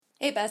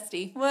Hey,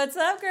 bestie. What's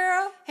up,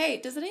 girl? Hey,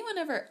 does anyone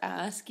ever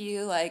ask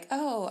you, like,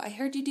 oh, I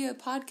heard you do a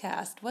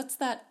podcast. What's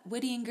that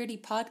Witty and Gritty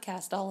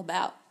podcast all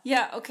about?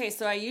 Yeah, okay,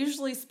 so I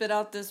usually spit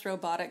out this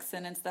robotic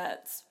sentence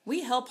that's,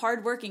 we help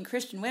hardworking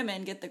Christian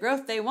women get the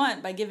growth they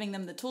want by giving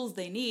them the tools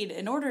they need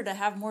in order to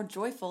have more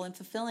joyful and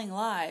fulfilling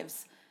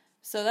lives.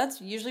 So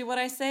that's usually what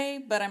I say,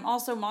 but I'm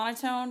also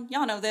monotone.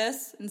 Y'all know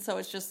this. And so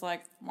it's just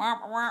like, wah,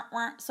 wah,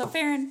 wah. So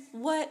Farron,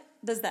 what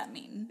does that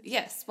mean?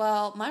 Yes,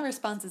 well, my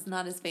response is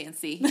not as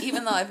fancy,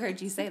 even though I've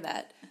heard you say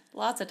that.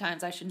 Lots of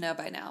times I should know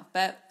by now.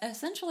 But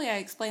essentially, I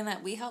explain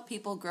that we help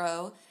people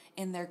grow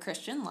in their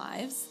Christian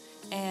lives,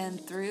 and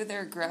through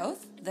their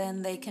growth,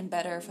 then they can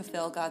better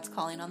fulfill God's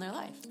calling on their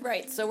life.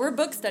 Right, so we're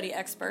book study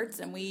experts,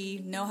 and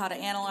we know how to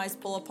analyze,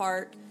 pull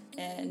apart,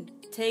 and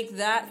take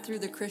that through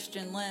the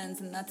Christian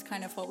lens, and that's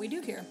kind of what we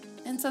do here.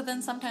 And so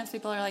then sometimes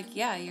people are like,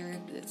 yeah, you're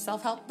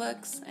self-help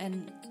books,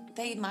 and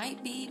they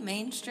might be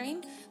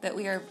mainstream, but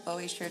we are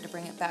always sure to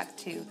bring it back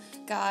to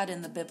God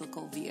and the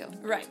biblical view.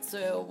 Right,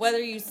 so whether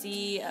you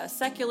see a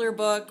secular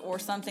book or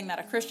something that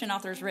a Christian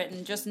author's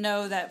written, just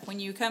know that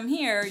when you come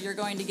here, you're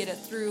going to get it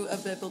through a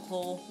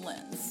biblical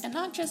lens. And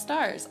not just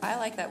ours. I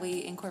like that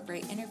we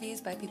incorporate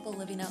interviews by people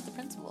living out the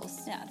principles.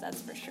 Yeah,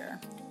 that's for sure.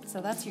 So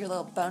that's your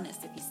little bonus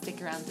if you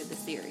stick around through the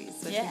series,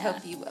 which Yeah. we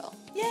hope you will.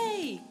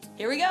 Yay!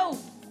 Here we go!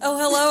 Oh,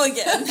 hello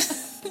again.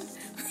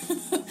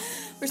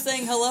 We're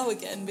saying hello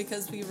again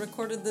because we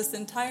recorded this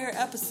entire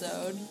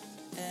episode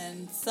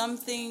and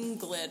something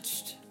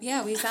glitched.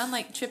 Yeah, we sound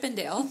like Chip and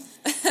Dale.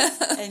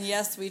 And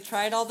yes, we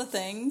tried all the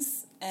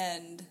things,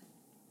 and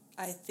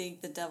I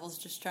think the devil's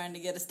just trying to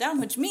get us down,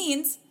 which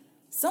means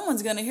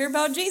someone's going to hear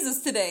about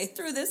Jesus today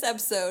through this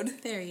episode.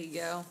 There you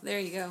go. There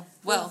you go.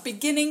 Well, Well,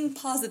 beginning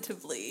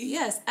positively.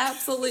 yes,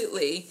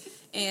 absolutely.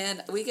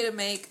 And we get to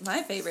make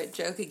my favorite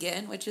joke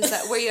again, which is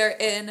that we are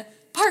in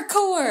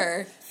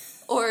parkour.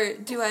 Or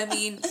do I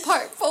mean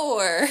part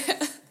 4?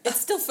 It's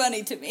still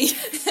funny to me.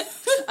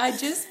 I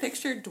just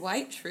pictured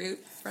Dwight Schrute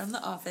from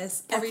The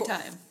Office every Parkour.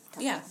 time.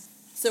 Yeah.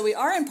 So we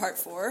are in part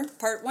 4.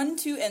 Part 1,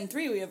 2, and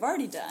 3 we have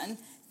already done.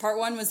 Part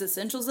 1 was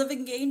Essentials of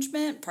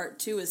Engagement. Part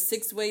 2 is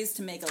 6 Ways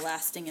to Make a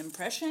Lasting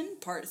Impression.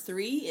 Part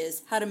 3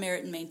 is How to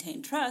Merit and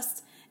Maintain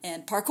Trust.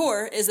 And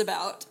Parkour is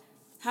about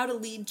how to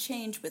lead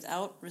change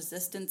without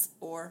resistance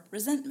or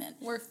resentment.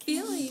 We're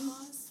feeling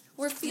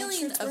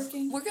it's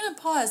working. we're going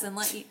to pause and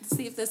let you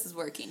see if this is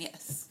working.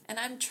 Yes. And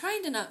I'm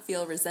trying to not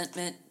feel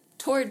resentment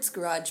towards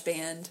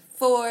GarageBand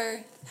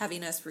for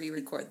having us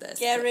re-record this.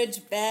 Garage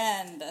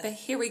Band. But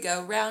here we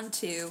go, round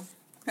 2.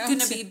 Round Going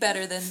to 2. be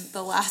better than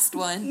the last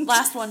one.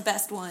 Last one,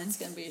 best one. It's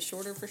going to be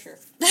shorter for sure.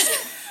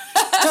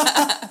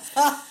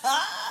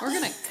 We're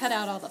going to cut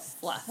out all the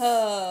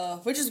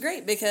fluff. Which is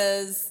great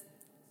because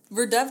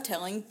we're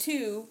dovetailing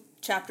 2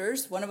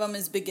 chapters. One of them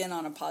is begin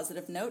on a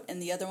positive note,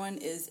 and the other one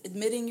is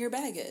admitting your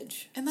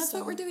baggage. And that's So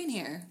what we're doing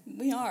here.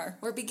 We are.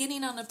 We're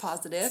beginning on a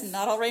positive.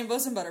 Not all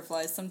rainbows and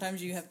butterflies.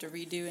 Sometimes you have to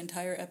redo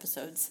entire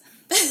episodes.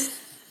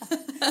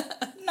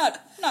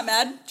 Not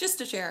mad. Just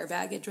to share our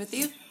baggage with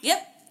you.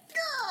 Yep.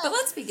 But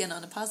let's begin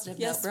on a positive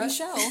Yes, note, we Brooke.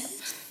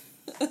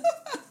 shall.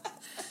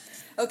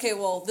 Okay,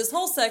 well, this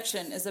whole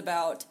section is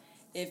about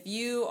if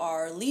you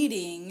are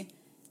leading,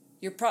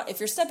 if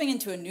you're stepping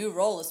into a new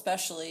role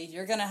especially,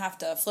 you're going to have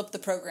to flip the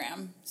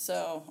program.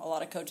 So a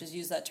lot of coaches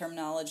use that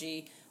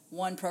terminology.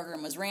 One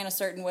program was ran a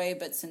certain way,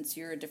 but since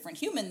you're a different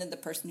human than the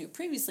person who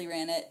previously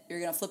ran it,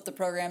 you're going to flip the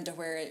program to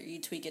where you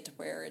tweak it to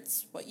where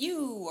it's what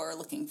you are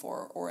looking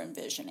for or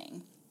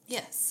envisioning.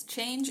 Yes,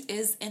 change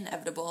is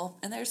inevitable,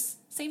 and there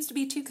seems to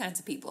be 2 kinds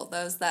of people.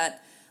 Those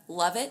that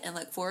love it and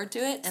look forward to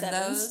it, and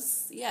Sevens.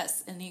 those,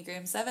 yes,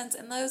 Enneagram 7s,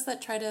 and those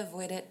that try to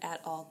avoid it at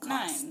all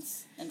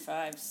costs. 9s and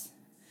 5s.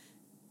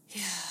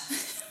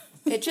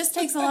 It just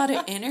takes a lot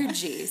of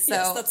energy, so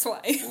Yes, that's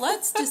why.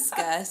 let's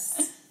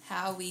discuss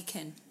how we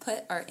can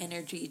put our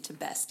energy to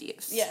best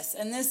use. Yes,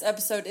 and this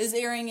episode is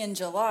airing in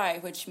July,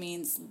 which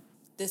means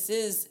this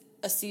is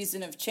a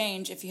season of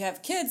change. If you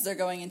have kids, they're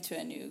going into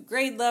a new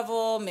grade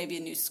level, maybe a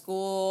new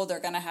school. They're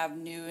going to have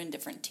new and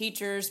different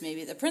teachers.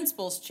 Maybe the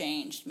principal's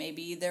changed.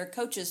 Maybe their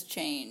coaches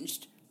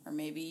changed. Or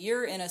maybe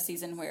you're in a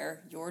season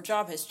where your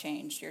job has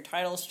changed, your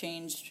title's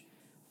changed,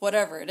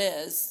 whatever it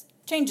is.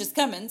 Change is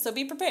coming, so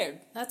be prepared.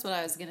 That's what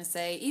I was going to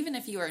say. Even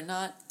if you are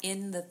not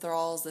in the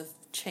thralls of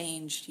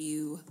change,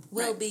 you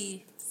will Right.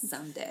 be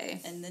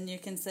someday. And then you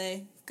can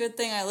say, good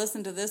thing I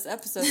listened to this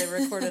episode they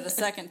recorded a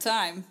second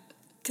time,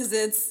 because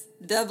it's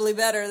doubly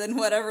better than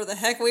whatever the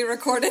heck we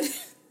recorded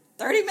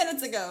 30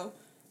 minutes ago.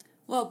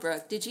 Well,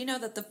 Brooke, did you know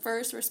that the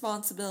first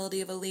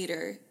responsibility of a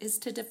leader is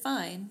to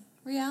define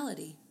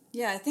reality?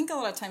 Yeah, I think a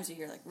lot of times you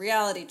hear, like,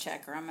 reality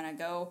check, or I'm going to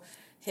go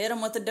hit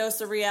them with a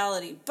dose of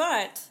reality.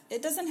 But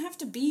it doesn't have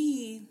to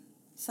be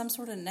some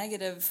sort of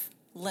negative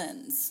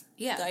lens.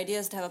 Yeah. The idea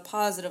is to have a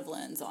positive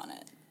lens on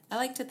it. I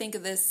like to think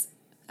of this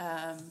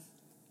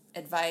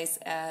advice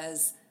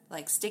as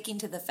like sticking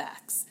to the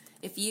facts.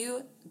 If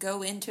you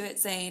go into it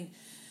saying,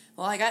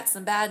 well, I got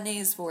some bad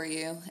news for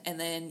you, and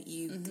then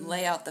you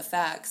lay out the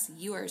facts,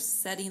 you are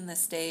setting the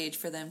stage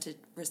for them to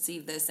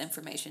receive this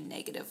information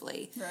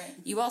negatively. Right.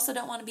 You also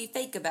don't want to be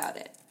fake about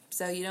it.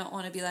 So you don't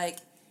want to be like,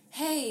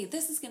 hey,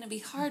 this is going to be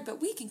hard,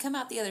 but we can come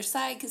out the other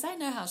side because I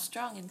know how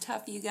strong and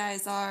tough you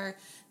guys are.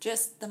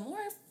 Just the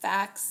more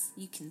facts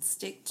you can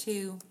stick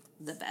to,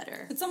 the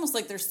better. It's almost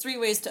like there's 3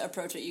 ways to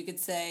approach it. You could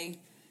say,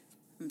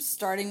 I'm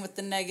starting with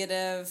the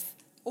negative,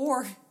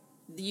 or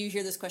you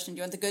hear this question, do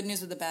you want the good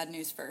news or the bad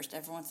news first?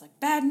 Everyone's like,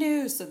 bad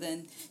news. So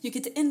then you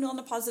get to end on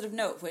a positive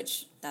note,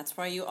 which that's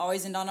why you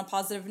always end on a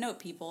positive note,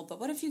 people. But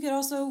what if you could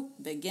also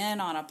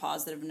begin on a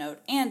positive note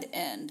and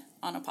end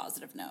on a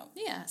positive note?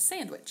 Yeah,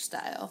 sandwich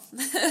style.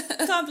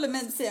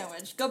 Compliment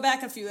sandwich. Go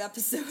back a few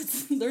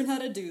episodes. Learn how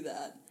to do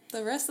that.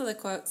 The rest of the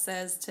quote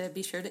says to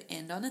be sure to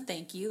end on a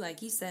thank you,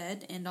 like you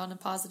said, end on a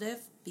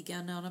positive,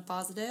 begin on a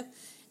positive,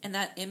 and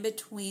that in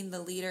between the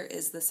leader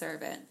is the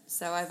servant.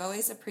 So I've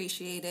always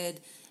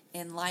appreciated,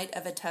 in light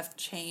of a tough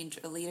change,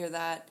 a leader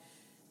that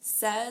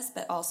says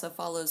but also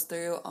follows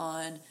through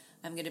on,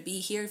 I'm going to be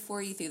here for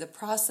you through the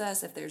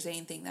process. If there's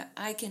anything that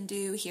I can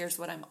do, here's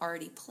what I'm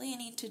already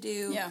planning to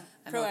do. Yeah,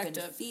 I'm proactive. open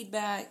to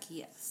feedback.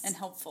 Yes. And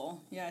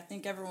helpful. Yeah, I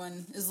think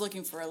everyone is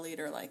looking for a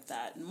leader like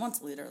that and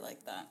wants a leader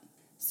like that.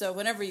 So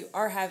whenever you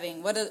are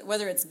having,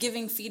 whether it's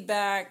giving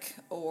feedback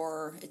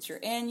or it's your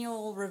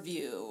annual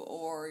review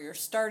or you're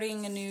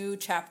starting a new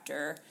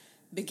chapter,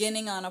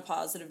 beginning on a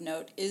positive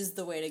note is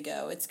the way to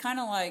go. It's kind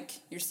of like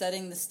you're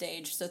setting the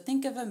stage. So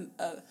think of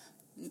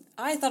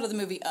I thought of the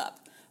movie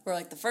Up, where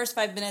like the first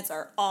 5 minutes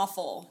are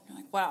awful. You're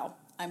like, wow,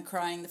 I'm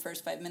crying the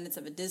first 5 minutes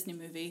of a Disney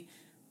movie.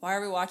 Why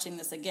are we watching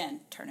this again?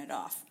 Turn it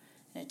off.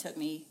 And it took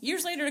me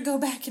years later to go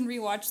back and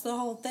rewatch the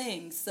whole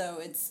thing. So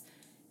it's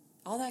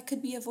all that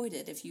could be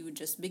avoided if you would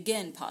just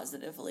begin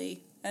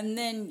positively. And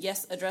then,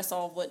 yes, address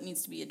all of what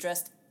needs to be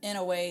addressed in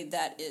a way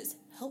that is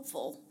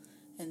helpful.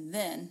 And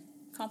then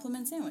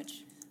compliment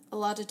sandwich. A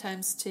lot of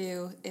times,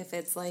 too, if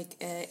it's like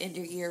an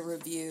end-of-year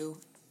review,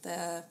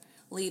 the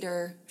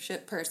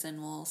leadership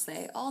person will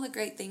say all the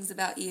great things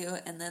about you,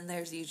 and then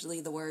there's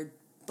usually the word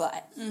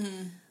but.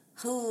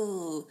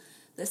 Ooh,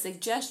 the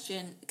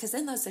suggestion, because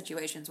in those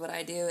situations, what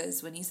I do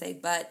is when you say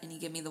but and you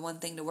give me the one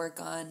thing to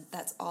work on,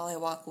 that's all I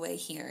walk away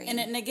hearing. And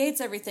it negates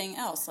everything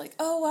else. Like,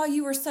 oh, wow,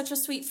 you were such a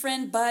sweet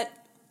friend, but...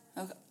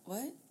 Okay,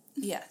 what?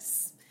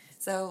 Yes.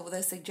 So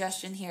the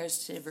suggestion here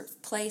is to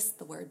replace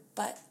the word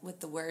but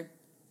with the word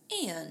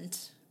and.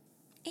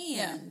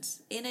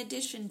 In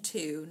addition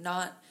to,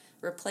 not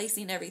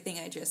replacing everything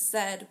I just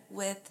said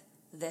with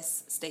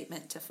this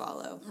statement to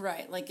follow.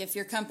 Right. Like if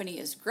your company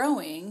is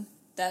growing,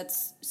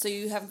 so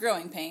you have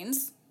growing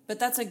pains, but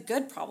that's a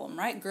good problem,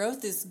 right?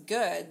 Growth is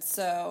good.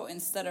 So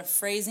instead of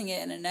phrasing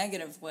it in a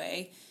negative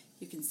way,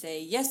 you can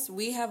say, yes,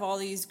 we have all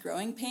these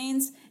growing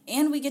pains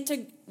and we get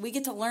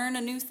to learn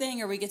a new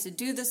thing, or we get to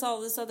do all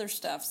this other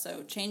stuff.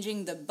 So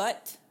changing the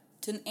but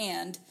to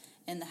an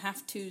and the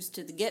have tos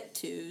to the get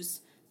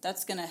tos,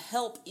 that's going to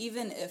help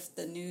even if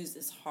the news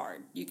is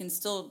hard. You can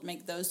still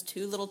make those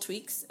 2 little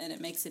tweaks and it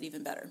makes it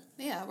even better.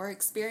 Yeah, we're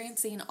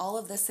experiencing all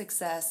of this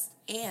success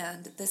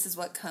and this is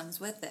what comes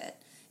with it.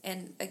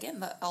 And again,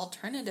 the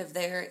alternative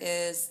there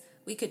is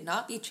we could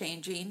not be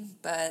changing,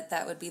 but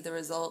that would be the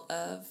result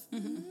of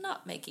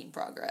not making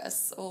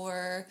progress,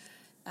 or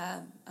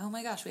oh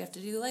my gosh, we have to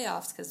do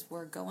layoffs because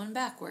we're going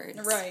backwards.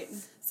 Right.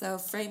 So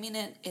framing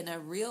it in a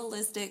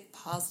realistic,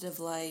 positive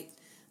light,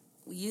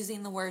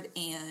 using the word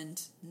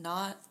and,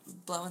 not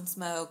blowing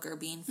smoke or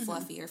being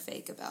fluffy or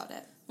fake about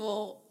it.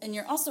 Well, and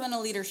you're also in a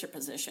leadership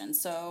position,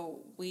 so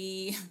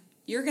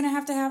you're going to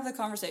have the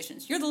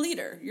conversations. You're the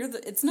leader.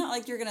 It's not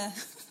like you're going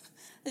to...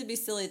 It'd be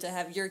silly to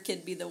have your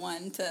kid be the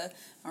one to,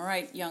 all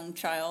right, young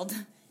child,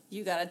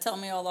 you got to tell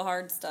me all the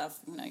hard stuff.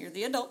 You're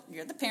the adult,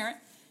 you're the parent.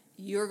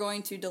 You're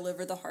going to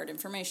deliver the hard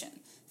information.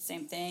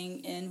 Same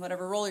thing in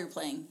whatever role you're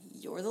playing.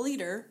 You're the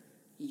leader.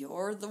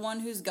 You're the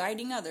one who's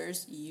guiding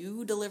others.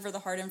 You deliver the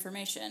hard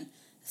information.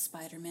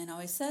 Spider-Man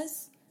always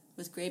says,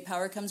 with great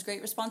power comes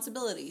great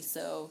responsibility.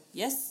 So,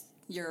 yes,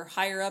 you're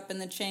higher up in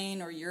the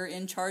chain, or you're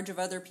in charge of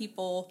other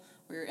people,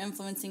 or you're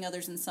influencing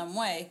others in some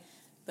way.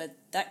 But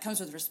that comes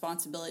with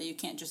responsibility. You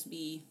can't just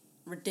be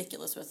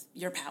ridiculous with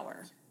your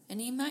power.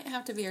 And you might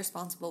have to be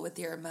responsible with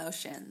your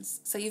emotions.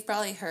 So you've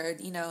probably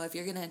heard, if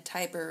you're going to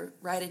type or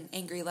write an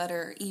angry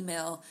letter or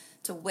email,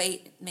 to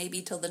wait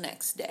maybe till the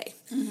next day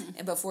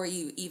and before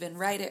you even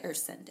write it or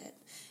send it.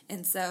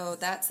 And so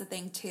that's the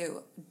thing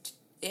too.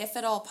 If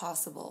at all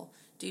possible,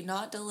 do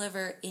not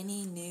deliver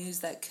any news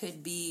that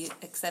could be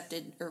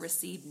accepted or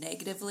received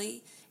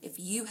negatively if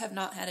you have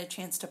not had a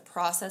chance to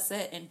process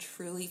it and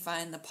truly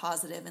find the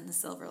positive and the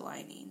silver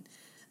lining.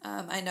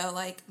 I know,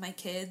 like, my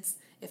kids,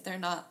 if they're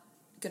not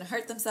going to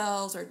hurt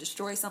themselves or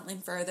destroy something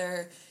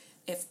further,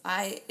 if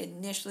I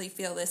initially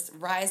feel this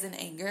rise in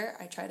anger,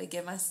 I try to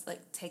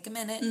take a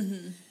minute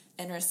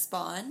and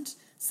respond.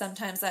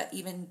 Sometimes that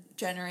even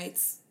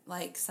generates,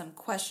 some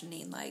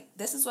questioning,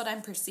 this is what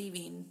I'm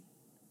perceiving.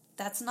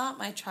 That's not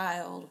my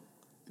child.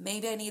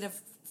 Maybe I need to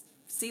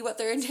see what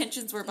their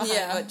intentions were behind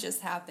Yeah. what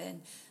just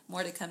happened.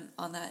 More to come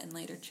on that in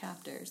later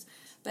chapters.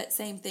 But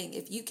same thing,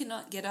 if you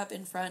cannot get up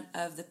in front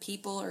of the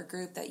people or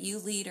group that you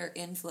lead or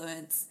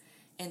influence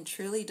and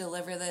truly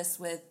deliver this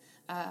with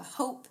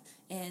hope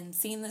and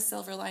seeing the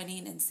silver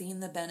lining and seeing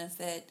the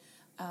benefit,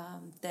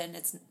 then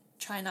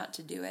try not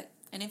to do it.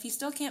 And if you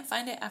still can't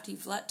find it after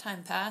you've let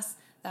time pass,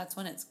 that's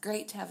when it's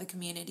great to have a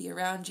community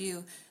around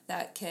you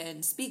that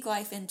can speak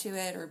life into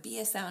it or be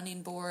a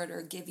sounding board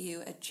or give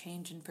you a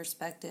change in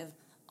perspective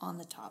on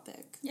the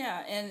topic.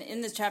 Yeah, and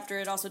in this chapter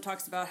it also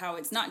talks about how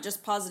it's not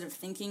just positive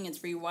thinking, it's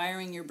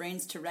rewiring your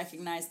brains to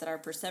recognize that our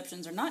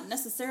perceptions are not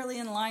necessarily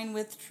in line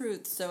with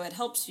truth. So it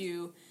helps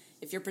you,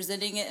 if you're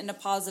presenting it in a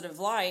positive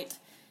light,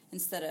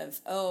 instead of,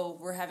 oh,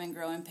 we're having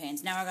growing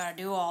pains, now I gotta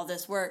do all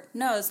this work.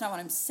 No, that's not what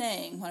I'm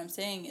saying. What I'm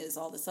saying is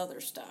all this other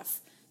stuff.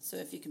 So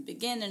if you can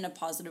begin in a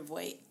positive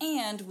way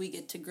and we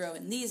get to grow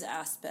in these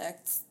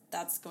aspects,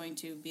 that's going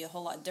to be a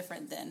whole lot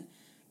different than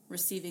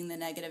receiving the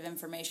negative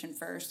information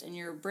first. And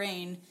your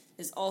brain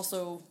is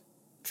also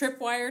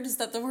tripwired, is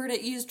that the word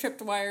it used?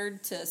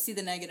 Tripwired to see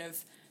the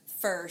negative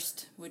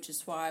first, which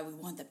is why we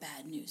want the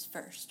bad news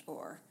first,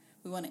 or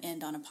we want to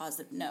end on a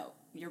positive note.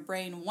 Your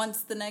brain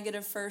wants the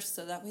negative first,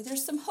 so that way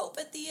there's some hope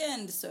at the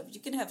end. So if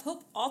you can have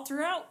hope all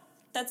throughout,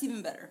 that's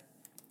even better.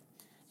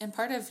 And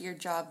part of your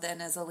job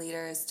then as a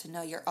leader is to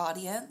know your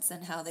audience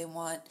and how they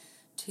want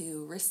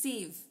to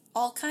receive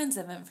all kinds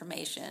of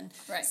information.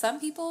 Right. Some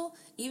people,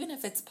 even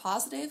if it's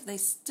positive, they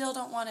still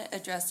don't want it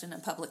addressed in a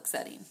public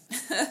setting.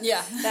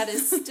 Yeah. That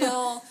is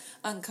still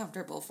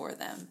uncomfortable for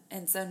them.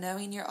 And so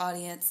knowing your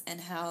audience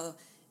and how,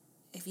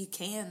 if you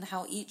can,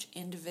 how each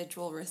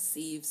individual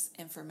receives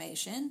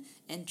information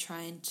and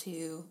trying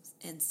to,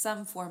 in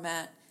some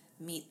format,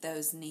 meet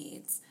those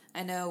needs.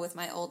 I know with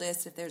my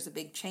oldest, if there's a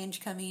big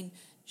change coming,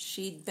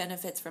 she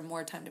benefits from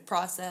more time to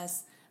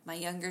process. My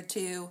younger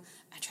two,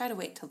 I try to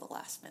wait till the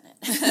last minute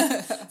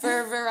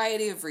for a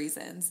variety of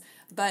reasons.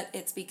 But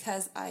it's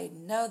because I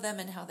know them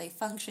and how they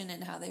function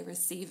and how they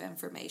receive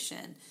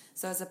information.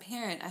 So as a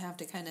parent, I have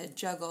to kind of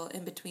juggle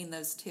in between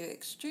those two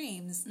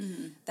extremes.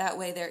 Mm-hmm. That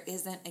way there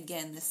isn't,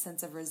 again, this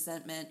sense of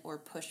resentment or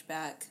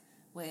pushback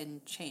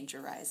when change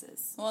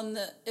arises. Well, and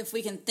if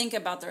we can think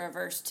about the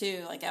reverse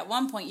too, like at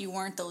one point you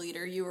weren't the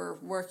leader, you were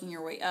working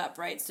your way up,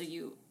 right? So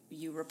you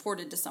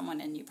reported to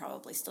someone, and you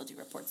probably still do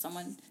report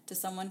to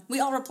someone. We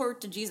all report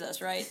to Jesus,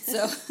 right?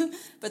 So,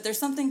 but there's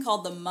something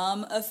called the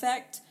mom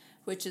effect,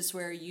 which is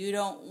where you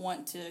don't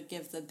want to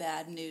give the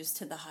bad news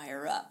to the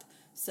higher up.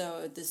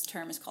 So this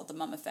term is called the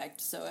mom effect.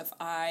 So if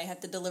I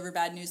have to deliver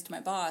bad news to my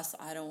boss,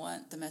 I don't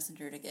want the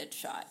messenger to get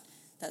shot.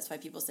 That's why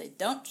people say,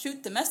 don't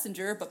shoot the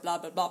messenger, but blah,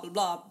 blah, blah, blah,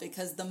 blah,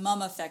 because the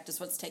mom effect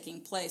is what's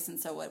taking place. And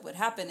so what would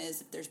happen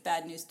is if there's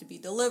bad news to be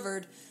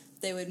delivered,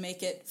 they would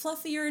make it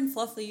fluffier and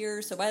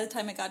fluffier, so by the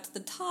time it got to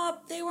the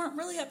top, they weren't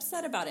really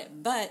upset about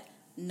it. But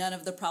none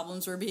of the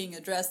problems were being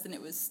addressed, and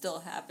it was still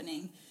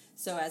happening.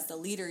 So as the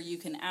leader, you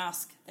can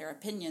ask their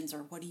opinions, or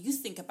what do you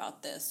think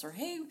about this? Or,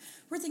 hey,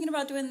 we're thinking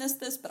about doing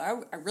this, but I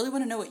really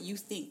want to know what you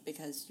think,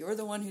 because you're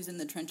the one who's in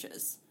the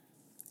trenches.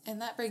 And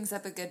that brings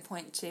up a good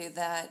point, too,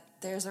 that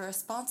there's a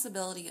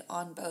responsibility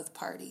on both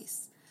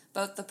parties,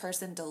 both the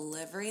person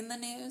delivering the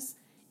news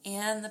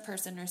and the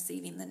person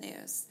receiving the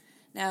news.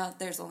 Now,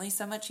 there's only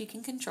so much you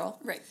can control.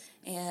 Right.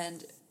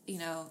 And,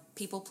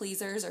 people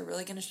pleasers are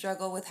really going to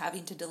struggle with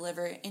having to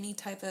deliver any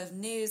type of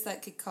news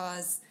that could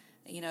cause,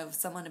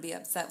 someone to be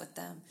upset with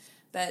them.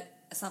 But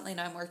something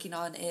I'm working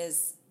on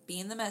is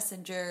being the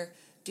messenger,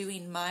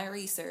 doing my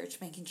research,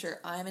 making sure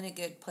I'm in a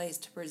good place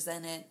to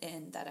present it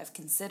and that I've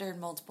considered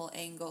multiple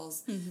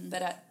angles. Mm-hmm.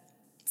 But at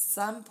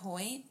some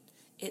point,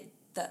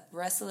 the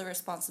rest of the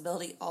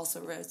responsibility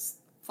also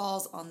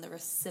falls on the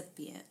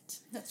recipient.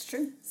 That's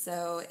true.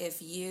 So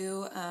if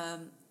you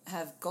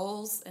have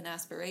goals and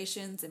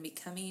aspirations and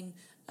becoming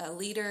a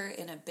leader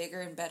in a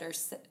bigger and better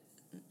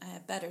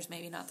better's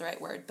maybe not the right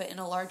word, but in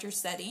a larger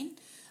setting,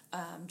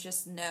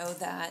 just know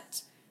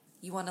that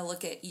you want to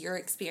look at your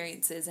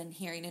experiences and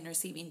hearing and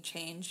receiving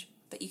change,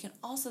 but you can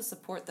also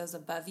support those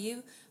above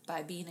you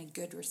by being a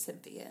good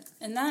recipient.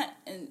 And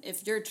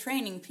if you're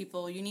training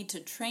people, you need to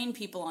train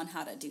people on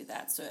how to do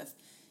that. So if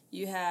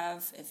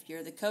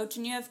you're the coach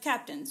and you have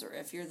captains, or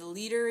if you're the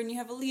leader and you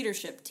have a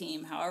leadership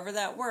team, however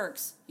that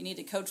works, you need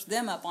to coach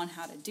them up on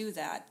how to do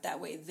that. That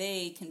way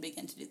they can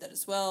begin to do that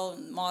as well,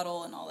 and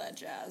model and all that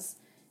jazz.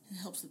 It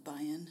helps with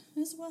buy-in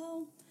as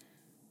well.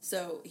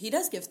 So he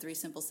does give 3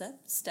 simple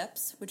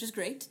steps, which is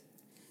great.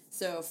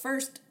 So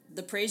first,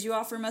 the praise you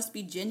offer must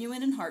be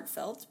genuine and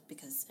heartfelt,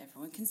 because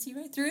everyone can see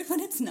right through it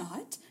when it's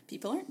not.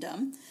 People aren't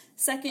dumb.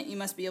 Second, you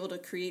must be able to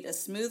create a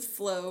smooth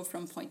flow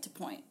from point to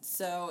point.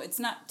 So it's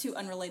not two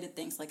unrelated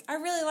things like, I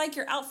really like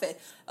your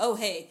outfit. Oh,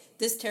 hey,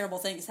 this terrible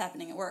thing is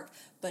happening at work,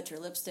 but your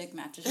lipstick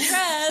matches your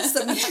dress.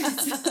 I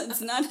mean,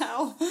 it's not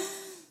how...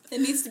 It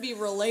needs to be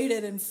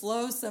related and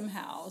flow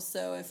somehow.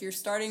 So if you're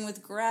starting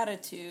with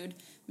gratitude,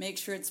 make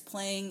sure it's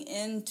playing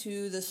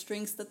into the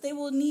strengths that they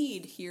will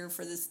need here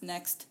for this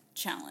next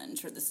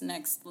challenge, or this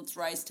next let's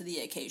rise to the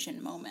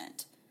occasion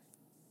moment.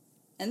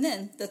 And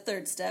then the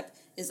third step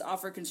is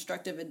offer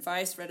constructive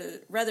advice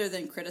rather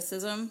than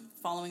criticism,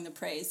 following the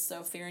praise.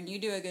 So, Farron, you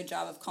do a good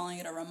job of calling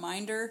it a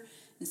reminder.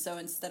 And so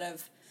instead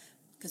of,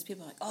 because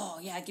people are like, oh,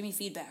 yeah, give me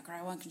feedback, or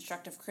I want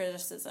constructive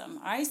criticism.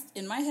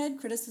 In my head,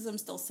 criticism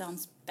still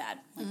sounds bad.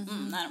 Like,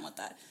 I don't want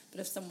that. But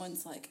if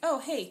someone's like, oh,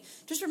 hey,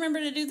 just remember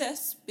to do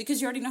this,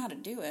 because you already know how to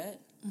do it.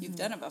 You've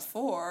done it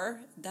before.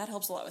 That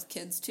helps a lot with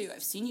kids, too.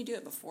 I've seen you do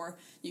it before.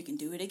 You can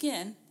do it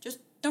again. Just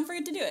don't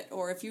forget to do it.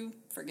 Or if you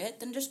forget,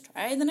 then just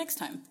try the next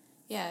time.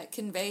 Yeah, it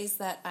conveys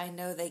that I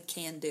know they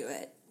can do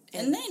it.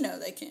 And they know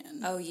they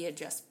can. Oh, you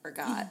just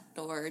forgot,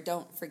 or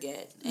don't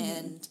forget.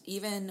 And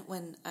even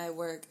when I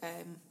work,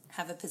 I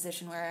have a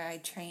position where I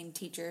train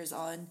teachers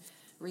on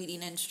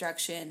reading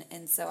instruction,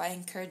 and so I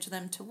encourage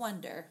them to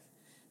wonder.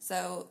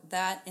 So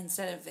that,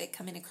 instead of it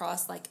coming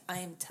across like I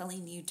am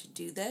telling you to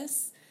do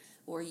this,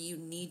 or you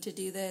need to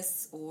do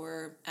this,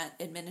 or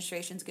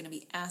administration's going to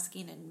be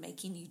asking and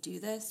making you do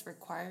this,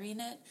 requiring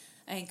it,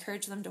 I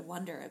encourage them to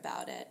wonder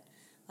about it.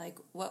 Like,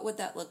 what would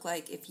that look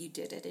like if you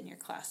did it in your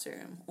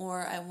classroom?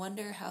 Or I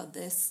wonder how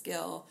this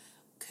skill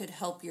could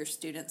help your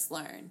students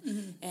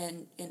learn.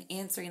 And in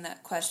answering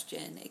that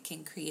question, it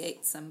can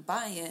create some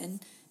buy-in,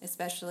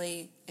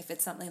 especially if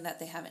it's something that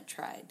they haven't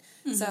tried.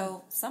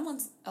 So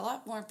a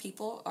lot more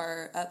people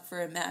are up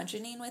for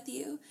imagining with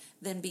you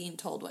than being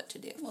told what to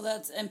do.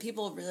 Well, and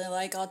people really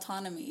like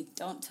autonomy.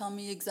 Don't tell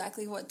me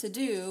exactly what to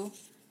do.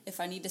 If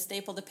I need to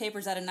staple the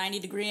papers at a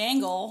 90-degree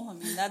angle, I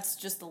mean, that's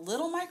just a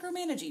little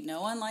micromanaging.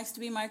 No one likes to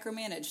be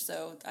micromanaged,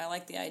 so I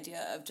like the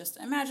idea of just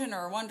imagine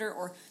or wonder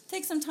or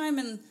take some time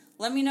and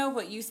let me know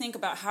what you think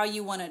about how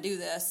you want to do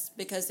this,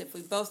 because if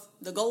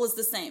the goal is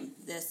the same,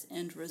 this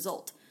end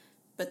result.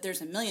 But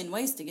there's a million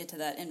ways to get to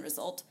that end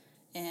result,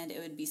 and it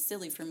would be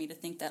silly for me to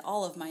think that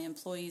all of my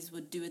employees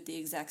would do it the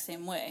exact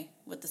same way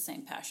with the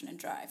same passion and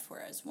drive,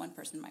 whereas one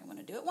person might want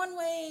to do it one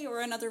way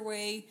or another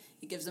way.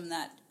 It gives them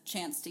that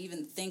chance to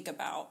even think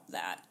about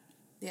that.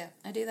 Yeah,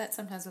 I do that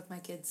sometimes with my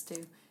kids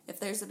too. If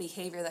there's a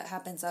behavior that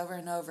happens over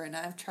and over and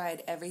I've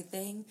tried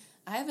everything,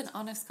 I have an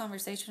honest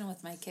conversation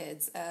with my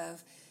kids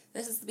of,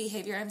 this is the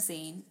behavior I'm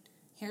seeing,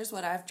 here's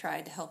what I've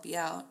tried to help you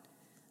out.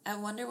 I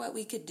wonder what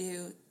we could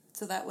do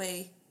so that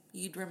way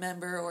you'd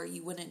remember or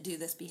you wouldn't do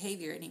this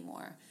behavior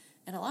anymore.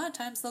 And a lot of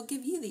times they'll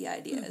give you the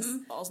ideas.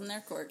 Balls in their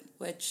court.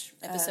 Which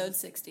Episode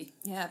 60.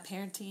 Yeah,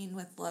 Parenting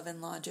with Love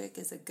and Logic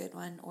is a good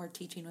one, or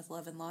Teaching with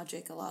Love and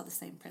Logic, a lot of the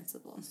same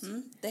principles.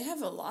 They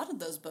have a lot of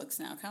those books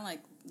now, kind of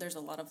like there's a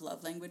lot of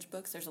love language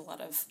books, there's a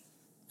lot of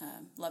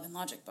Love and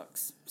Logic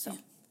books. So,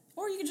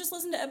 or you could just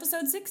listen to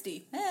episode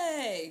 60.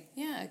 Hey!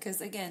 Yeah,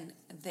 because again,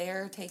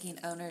 they're taking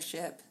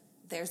ownership.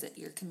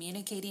 You're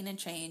communicating a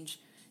change.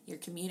 You're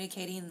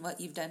communicating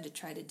what you've done to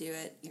try to do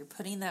it. You're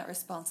putting that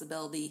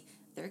responsibility.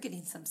 They're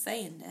getting some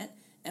say in it.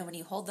 And when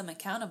you hold them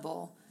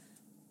accountable,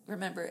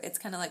 remember, it's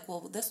kind of like,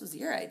 well, this was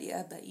your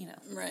idea, but,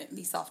 right.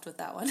 Be soft with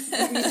that one.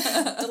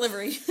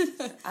 Delivery.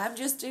 I'm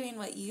just doing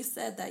what you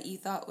said that you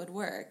thought would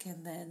work.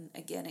 And then,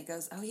 again, it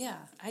goes, oh, yeah,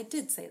 I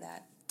did say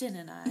that,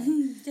 didn't I?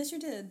 Yes, you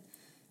did.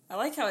 I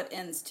like how it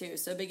ends, too.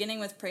 So beginning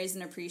with praise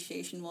and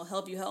appreciation will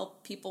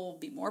help people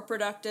be more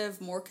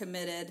productive, more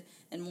committed,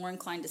 and more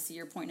inclined to see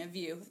your point of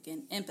view.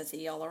 Again,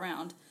 empathy all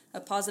around. A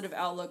positive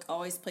outlook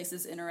always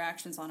places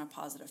interactions on a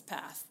positive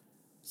path.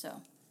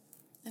 So,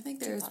 I think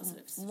there's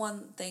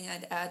one thing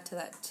I'd add to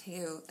that,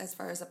 too, as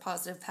far as a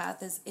positive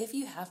path, is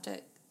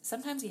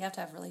sometimes you have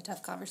to have really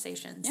tough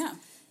conversations. Yeah.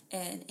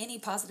 And any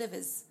positive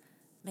is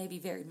maybe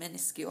very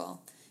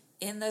minuscule.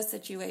 In those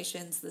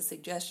situations, the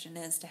suggestion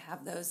is to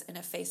have those in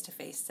a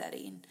face-to-face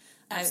setting.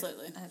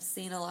 Absolutely. I've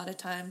seen a lot of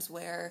times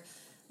where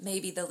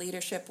maybe the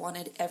leadership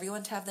wanted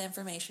everyone to have the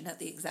information at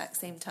the exact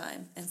same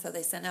time, and so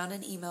they sent out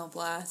an email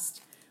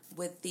blast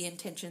with the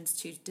intentions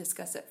to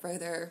discuss it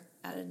further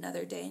at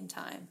another day and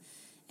time.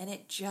 And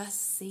it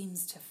just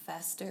seems to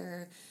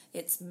fester.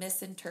 It's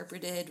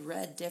misinterpreted,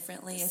 read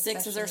differently.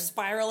 Sixes are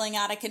spiraling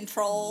out of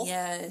control.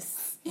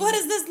 Yes. What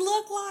does this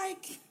look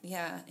like?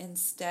 Yeah,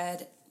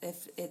 instead,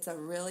 if it's a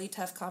really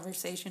tough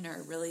conversation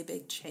or a really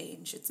big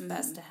change, it's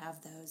best to have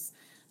those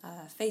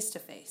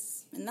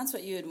face-to-face. And that's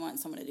what you would want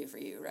someone to do for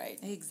you, right?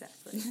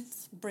 Exactly.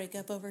 Break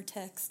up over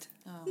text.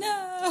 Oh,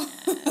 no!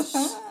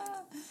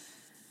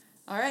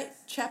 All right,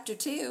 chapter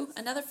 2,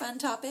 another fun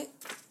topic.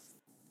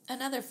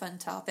 Another fun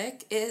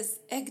topic is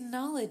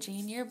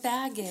acknowledging your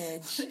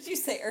baggage. What did you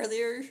say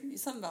earlier?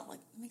 Something about, it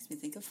makes me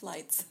think of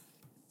flights.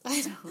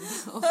 I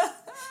don't know.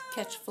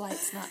 Catch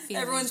flights, not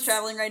feelings. Everyone's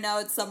traveling right now.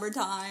 It's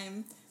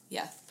summertime.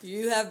 Yeah.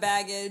 You have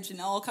baggage in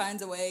all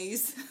kinds of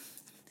ways.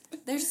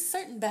 There's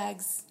certain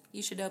bags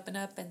you should open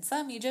up and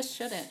some you just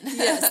shouldn't.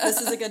 Yes, this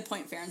is a good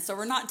point, Farron. So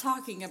we're not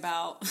talking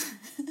about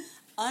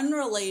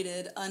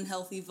unrelated,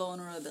 unhealthy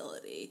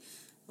vulnerability.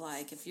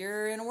 Like if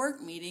you're in a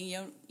work meeting,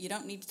 you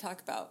don't need to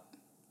talk about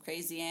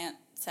crazy Aunt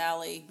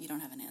Sally. You don't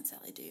have an Aunt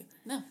Sally, do you?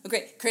 No. Oh,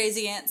 great.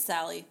 Crazy Aunt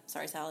Sally.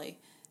 Sorry, Sally.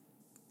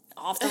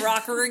 Off the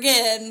rocker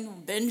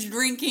again. Binge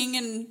drinking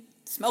and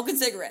smoking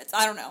cigarettes.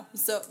 I don't know.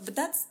 So, but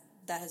that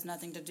has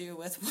nothing to do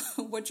with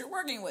what you're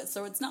working with.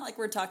 So it's not like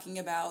we're talking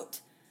about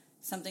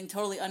something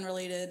totally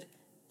unrelated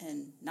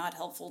and not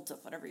helpful to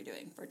whatever you're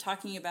doing. We're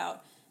talking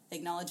about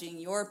acknowledging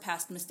your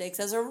past mistakes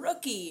as a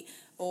rookie,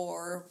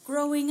 or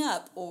growing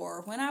up,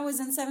 or when I was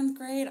in 7th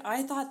grade,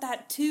 I thought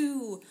that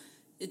too.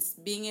 It's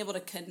being able to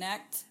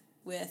connect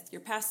with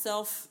your past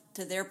self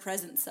to their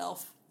present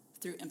self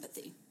through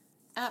empathy.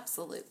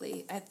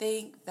 Absolutely. I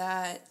think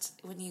that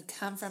when you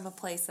come from a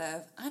place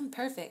of, I'm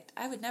perfect,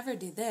 I would never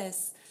do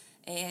this,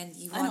 and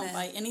you want to... I don't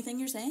buy anything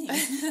you're saying.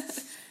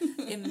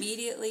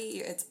 Immediately,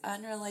 it's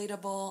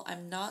unrelatable.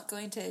 I'm not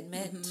going to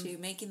admit to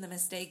making the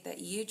mistake that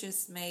you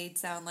just made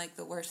sound like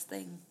the worst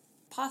thing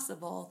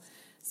possible.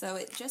 So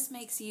it just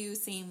makes you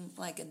seem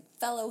like a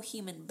fellow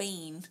human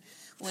being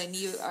when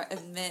you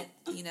admit,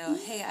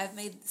 hey, I've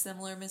made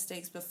similar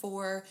mistakes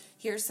before.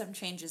 Here's some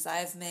changes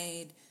I've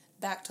made.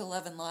 Back to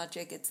Love and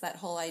Logic, it's that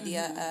whole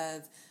idea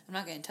of, I'm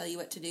not going to tell you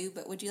what to do,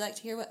 but would you like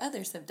to hear what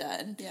others have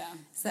done? Yeah.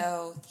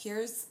 So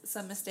here's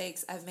some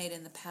mistakes I've made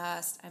in the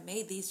past. I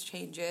made these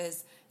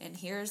changes, and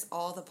here's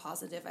all the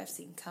positive I've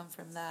seen come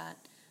from that.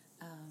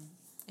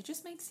 It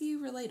just makes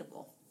you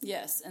relatable.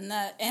 Yes,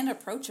 and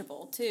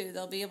approachable, too.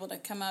 They'll be able to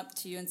come up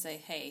to you and say,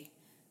 hey,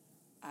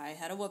 I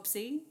had a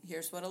whoopsie.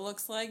 Here's what it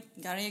looks like.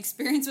 Got any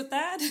experience with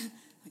that?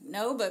 Like,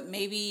 no, but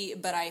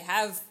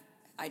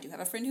I do have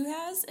a friend who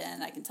has,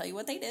 and I can tell you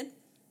what they did.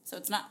 So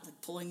it's not like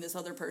pulling this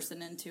other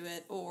person into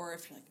it, or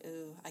if you're like,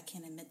 oh, I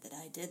can't admit that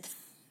I did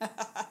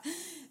that.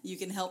 You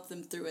can help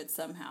them through it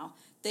somehow.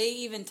 They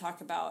even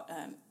talk about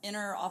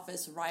inner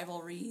office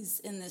rivalries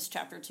in this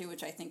chapter too,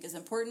 which I think is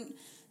important,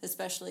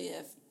 especially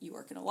if you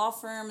work in a law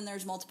firm and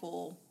there's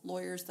multiple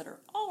lawyers that are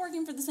all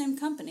working for the same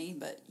company,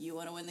 but you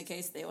want to win the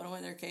case, they want to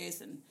win their case,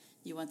 and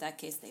you want that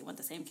case, they want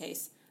the same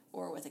case.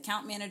 Or with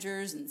account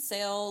managers and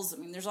sales,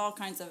 there's all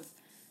kinds of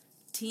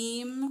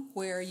team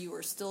where you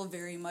are still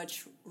very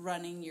much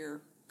running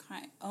your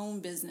own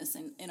business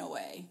in a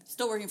way,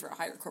 still working for a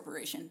higher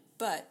corporation,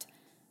 but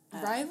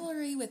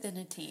rivalry within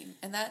a team,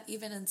 and that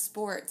even in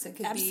sports, it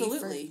could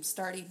absolutely be for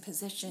starting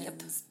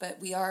positions, but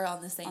we are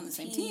on the same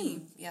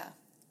team. Yeah,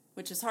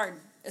 which is hard,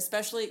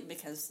 especially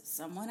because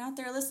someone out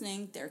there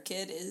listening, their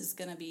kid is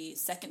going to be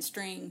second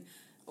string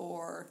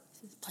or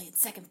playing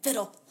second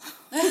fiddle,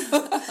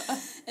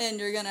 and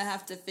you're going to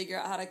have to figure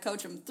out how to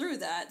coach them through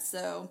that.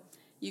 So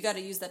you got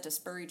to use that to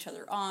spur each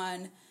other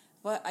on.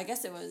 But I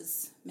guess it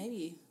was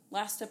maybe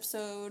last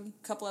episode,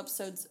 couple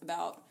episodes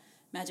about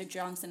Magic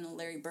Johnson and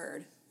Larry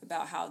Bird,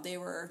 about how they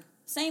were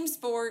same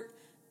sport,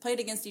 played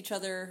against each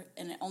other,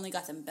 and it only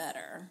got them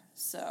better.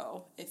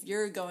 So if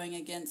you're going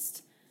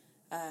against,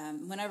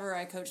 whenever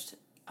I coached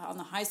on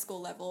the high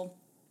school level,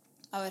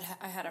 I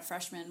had a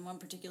freshman one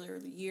particular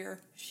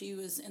year. She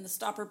was in the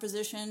stopper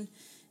position,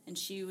 and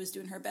she was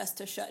doing her best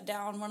to shut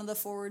down one of the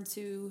forwards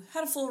who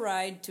had a full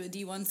ride to a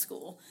D1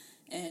 school.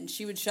 And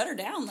she would shut her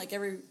down like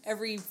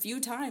every few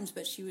times,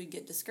 but she would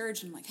get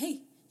discouraged. And I'm like, hey,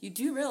 you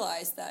do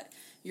realize that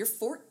you're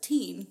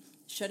 14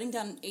 shutting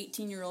down an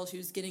 18-year-old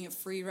who's getting a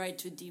free ride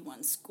to a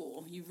D1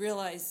 school. You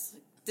realize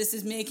this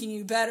is making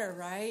you better,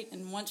 right?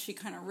 And once she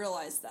kind of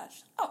realized that,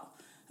 she's like, oh,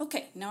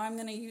 okay, now I'm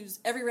going to use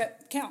every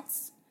rep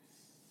counts.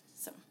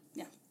 So,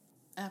 yeah.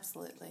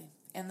 Absolutely.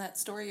 And that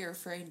story you're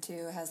referring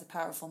to has a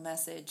powerful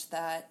message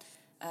that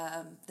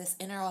this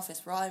inner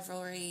office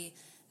rivalry,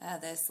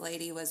 this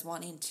lady was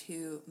wanting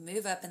to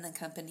move up in the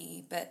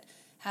company, but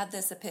had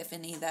this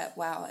epiphany that,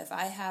 wow, if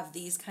I have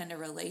these kind of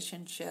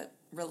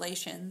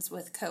relations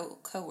with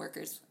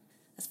co-workers,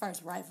 as far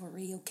as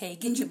rivalry, okay,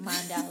 get your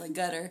mind out of the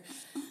gutter,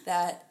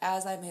 that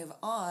as I move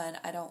on,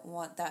 I don't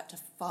want that to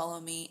follow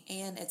me,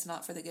 and it's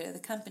not for the good of the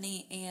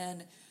company,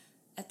 and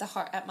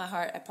at my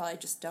heart, I probably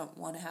just don't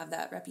want to have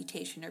that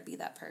reputation or be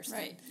that person.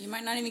 Right. You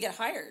might not even get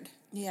hired.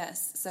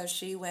 Yes. So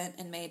she went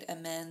and made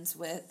amends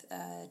with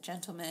a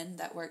gentleman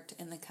that worked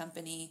in the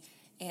company.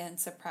 And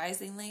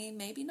surprisingly,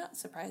 maybe not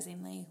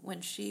surprisingly,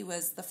 when she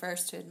was the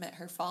first to admit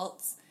her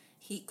faults,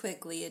 he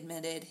quickly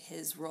admitted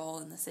his role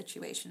in the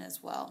situation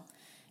as well.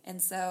 And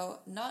so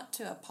not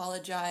to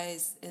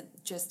apologize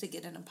just to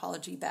get an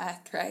apology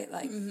back, right?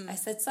 Like, I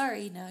said,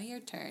 sorry, now your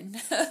turn.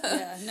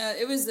 Yeah, no,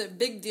 it was a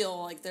big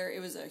deal.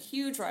 It was a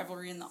huge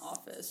rivalry in the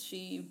office.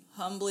 She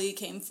humbly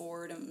came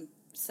forward and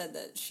said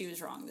that she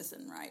was wrong, this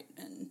isn't right.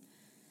 And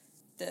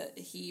that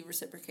he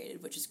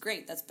reciprocated, which is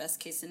great. That's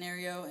best case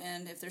scenario.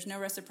 And if there's no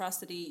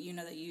reciprocity, you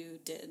know that you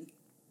did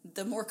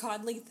the more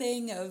godly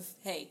thing of,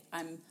 hey,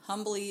 I'm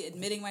humbly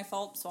admitting my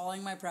fault,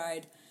 swallowing my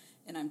pride,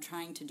 and I'm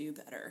trying to do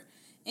better.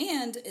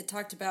 And it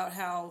talked about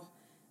how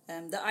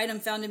the item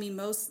found to be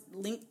most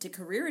linked to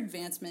career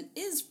advancement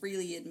is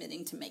freely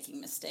admitting to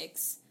making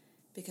mistakes.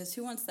 Because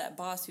who wants that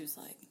boss who's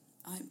like,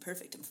 I'm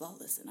perfect and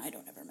flawless and I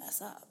don't ever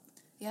mess up?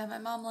 Yeah, my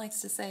mom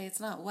likes to say it's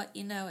not what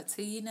you know, it's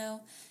who you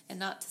know. And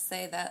not to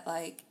say that,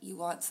 like, you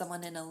want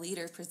someone in a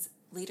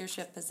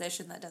leadership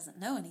position that doesn't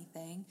know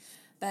anything.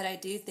 But I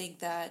do think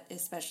that,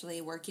 especially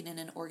working in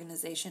an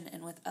organization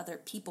and with other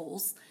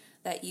peoples,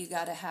 that you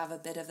got to have a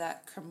bit of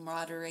that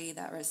camaraderie,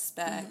 that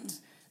respect,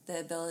 the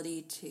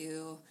ability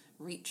to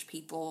reach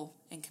people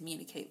and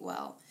communicate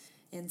well.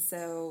 And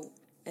so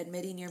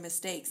admitting your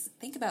mistakes,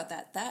 think about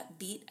that. That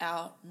beat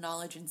out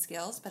knowledge and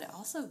skills, but it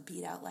also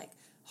beat out, like,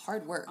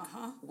 hard work,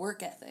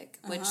 work ethic,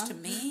 which to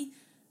me,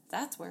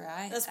 that's where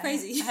That's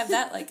crazy. I have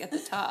that like at the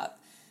top.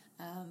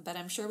 But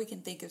I'm sure we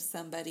can think of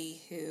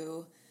somebody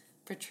who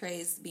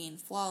portrays being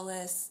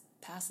flawless,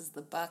 passes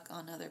the buck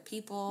on other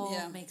people,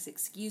 makes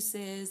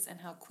excuses, and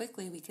how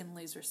quickly we can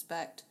lose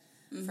respect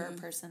for a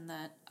person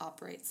that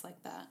operates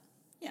like that.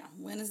 Yeah,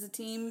 win as a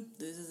team,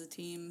 lose as a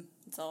team,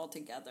 it's all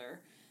together.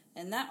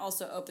 And that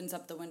also opens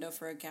up the window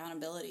for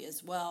accountability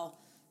as well.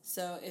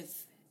 So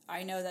if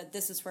I know that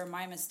this is where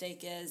my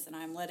mistake is and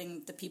I'm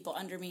letting the people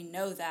under me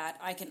know that,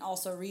 I can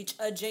also reach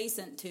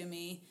adjacent to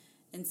me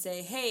and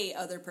say, hey,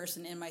 other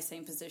person in my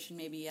same position,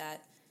 maybe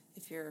at,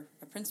 if you're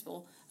a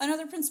principal,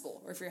 another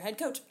principal, or if you're a head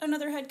coach,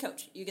 another head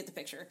coach. You get the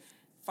picture.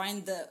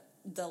 Find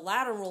the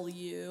lateral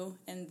you,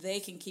 and they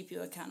can keep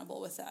you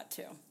accountable with that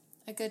too.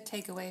 A good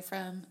takeaway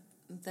from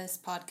this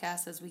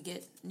podcast as we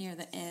get near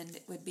the end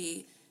would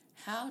be,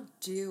 how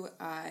do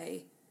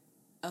I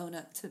own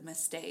up to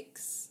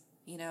mistakes?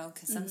 You know,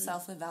 because some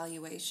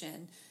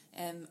self-evaluation.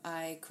 Am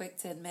I quick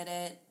to admit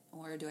it,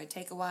 or do I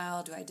take a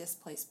while? Do I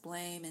displace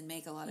blame and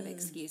make a lot of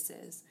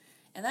excuses?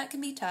 And that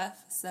can be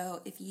tough.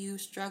 So if you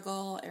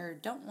struggle or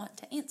don't want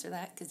to answer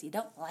that because you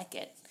don't like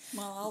it.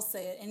 Well, I'll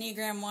say it.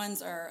 Enneagram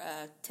 1s are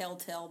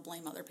telltale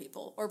blame other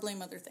people or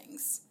blame other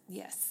things.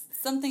 Yes.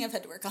 Something I've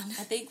had to work on.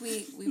 I think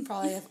we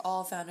probably have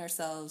all found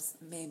ourselves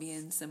maybe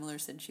in similar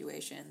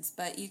situations.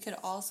 But you could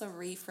also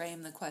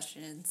reframe the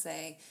question and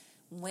say,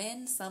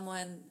 when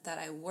someone that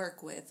I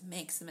work with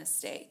makes a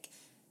mistake,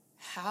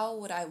 how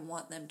would I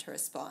want them to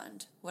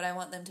respond? Would I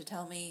want them to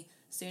tell me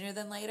sooner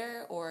than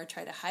later, or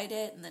try to hide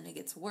it and then it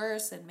gets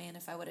worse, and man,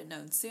 if I would have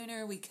known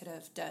sooner, we could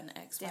have done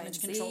X, Y, and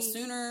Z. Damage control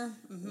sooner.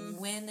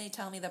 When they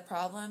tell me the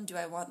problem, do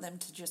I want them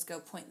to just go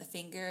point the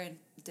finger and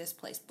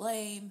displace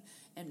blame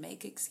and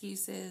make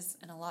excuses?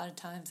 And a lot of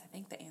times I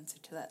think the answer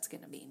to that's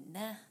going to be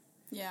nah.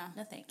 Yeah.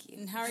 No, thank you.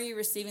 And how are you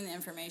receiving the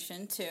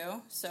information,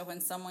 too? So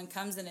when someone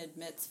comes and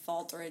admits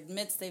fault or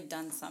admits they've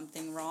done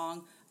something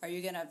wrong, are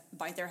you going to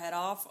bite their head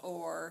off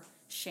or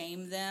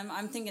shame them?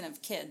 I'm thinking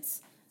of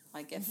kids.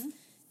 Like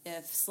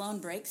if Sloan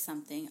breaks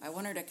something, I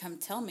want her to come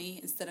tell me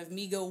instead of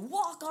me go,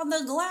 walk on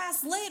the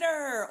glass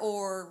later,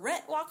 or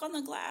Rhett, walk on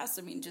the glass.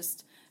 I mean,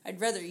 I'd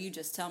rather you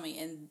just tell me.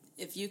 And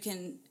if you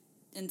can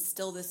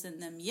instill this in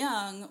them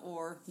young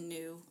or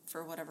new,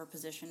 for whatever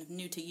position,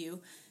 new to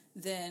you,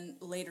 then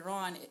later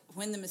on,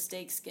 when the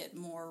mistakes get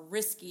more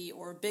risky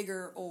or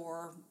bigger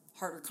or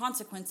harder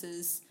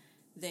consequences,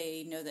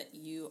 they know that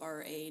you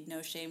are a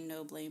no shame,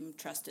 no blame,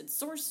 trusted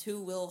source who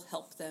will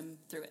help them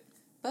through it.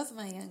 Both of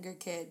my younger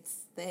kids,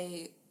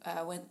 they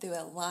went through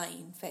a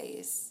lying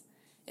phase.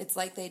 It's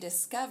like they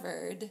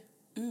discovered,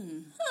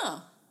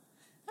 I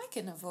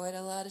can avoid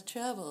a lot of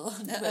trouble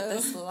with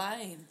this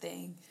lying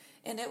thing.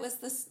 And it was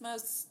the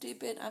most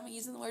stupid, I'm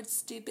using the word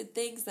stupid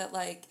things that,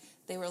 like,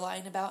 they were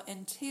lying about.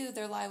 And two,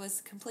 their lie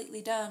was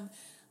completely dumb.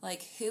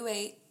 Like, who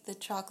ate the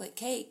chocolate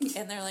cake?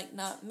 And they're like,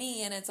 not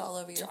me, and it's all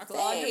over your Chocolate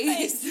face. on your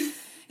face.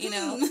 You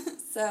know?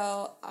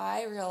 So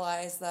I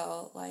realized,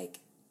 though, like,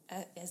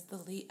 as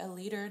a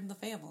leader in the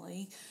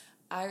family,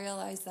 I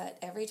realized that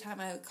every time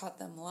I caught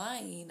them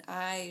lying,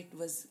 I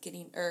was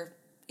getting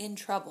in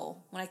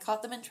trouble. When I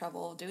caught them in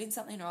trouble, doing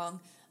something wrong,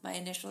 my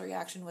initial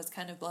reaction was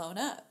kind of blown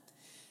up.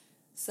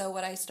 So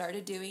what I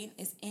started doing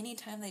is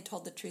anytime they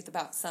told the truth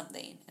about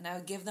something, and I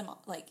would give them,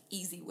 like,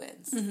 easy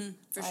wins.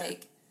 For sure.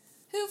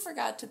 Who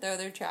forgot to throw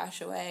their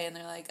trash away? And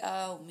they're like,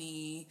 oh,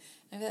 me.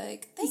 I'd be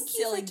like, thank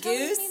you Silly for telling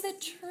goose. me the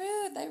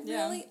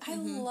truth. I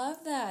love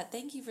that.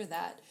 Thank you for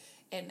that.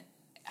 And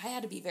I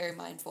had to be very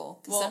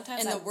mindful. Well,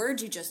 sometimes the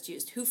word you just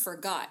used, who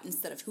forgot,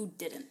 instead of who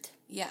didn't.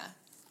 Yeah.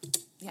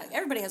 Like,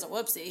 everybody has a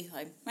whoopsie.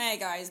 Like, hey,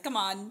 guys, come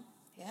on.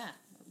 Yeah.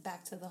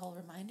 Back to the whole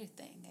reminder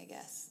thing, I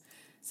guess.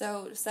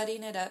 So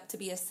setting it up to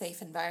be a safe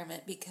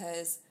environment,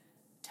 because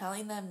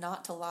telling them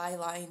not to lie,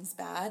 lying's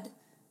bad.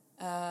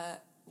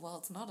 Well,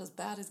 it's not as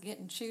bad as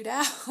getting chewed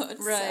out. Right.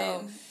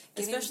 So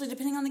especially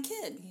depending on the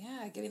kid.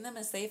 Yeah, giving them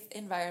a safe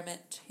environment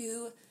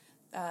to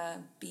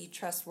be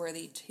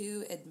trustworthy,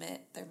 to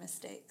admit their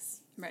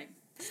mistakes. Right.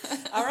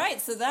 All right,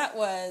 so that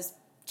was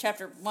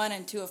chapter 1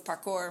 and 2 of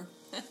Parkour.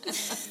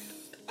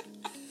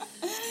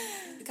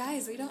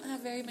 Guys, we don't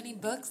have very many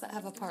books that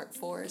have a part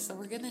 4, so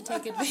we're going to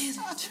take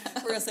advantage.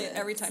 We're going to say it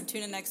every time.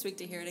 Tune in next week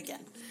to hear it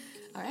again.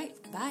 All right,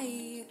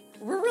 bye.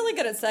 We're really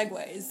good at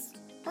segues.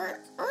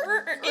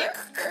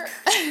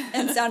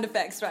 And sound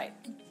effects, right.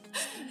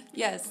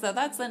 Yes, so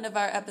that's the end of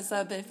our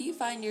episode, but if you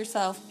find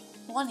yourself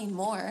wanting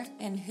more,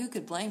 and who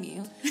could blame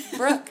you,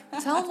 Brooke,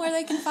 tell them where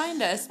they can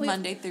find us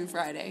Monday through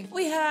Friday.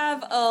 We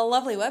have a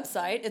lovely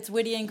website. It's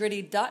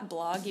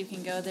wittyandgritty.blog. You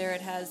can go there.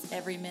 It has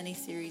every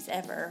mini-series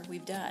ever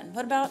we've done.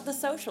 What about the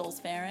socials,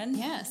 Farron?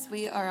 Yes,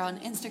 we are on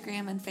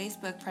Instagram and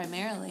Facebook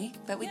primarily,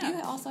 but we do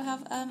also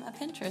have a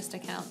Pinterest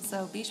account,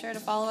 so be sure to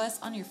follow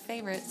us on your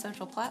favorite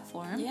social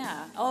platform.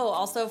 Yeah. Oh,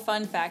 also,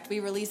 fun fact, we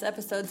release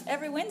episodes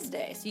every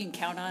Wednesday, so you can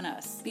count on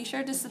us. Be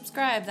sure to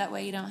subscribe. That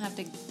way you don't have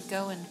to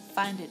go and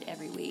find it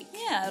every week.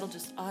 Yeah, it'll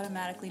just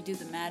automatically do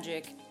the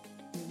magic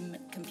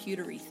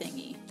computery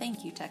thingy.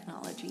 Thank you,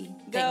 technology.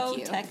 Go Thank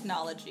you.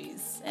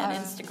 technologies and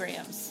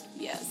Instagrams.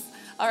 Yes.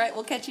 All right,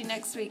 we'll catch you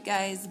next week,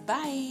 guys.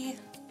 Bye.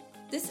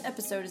 This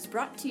episode is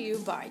brought to you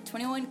by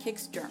 21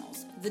 Kicks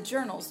Journals, the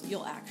journals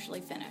you'll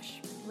actually finish.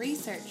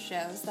 Research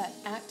shows that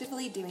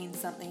actively doing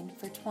something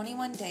for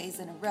 21 days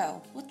in a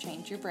row will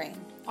change your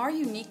brain. Our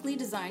uniquely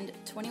designed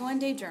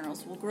 21-day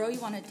journals will grow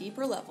you on a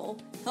deeper level,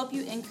 help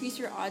you increase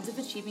your odds of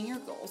achieving your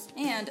goals,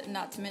 and,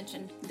 not to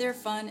mention, they're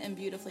fun and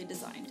beautifully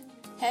designed.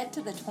 Head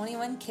to the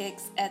 21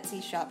 Kicks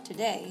Etsy shop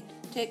today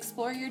to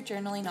explore your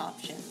journaling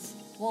options.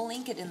 We'll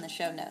link it in the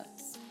show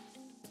notes.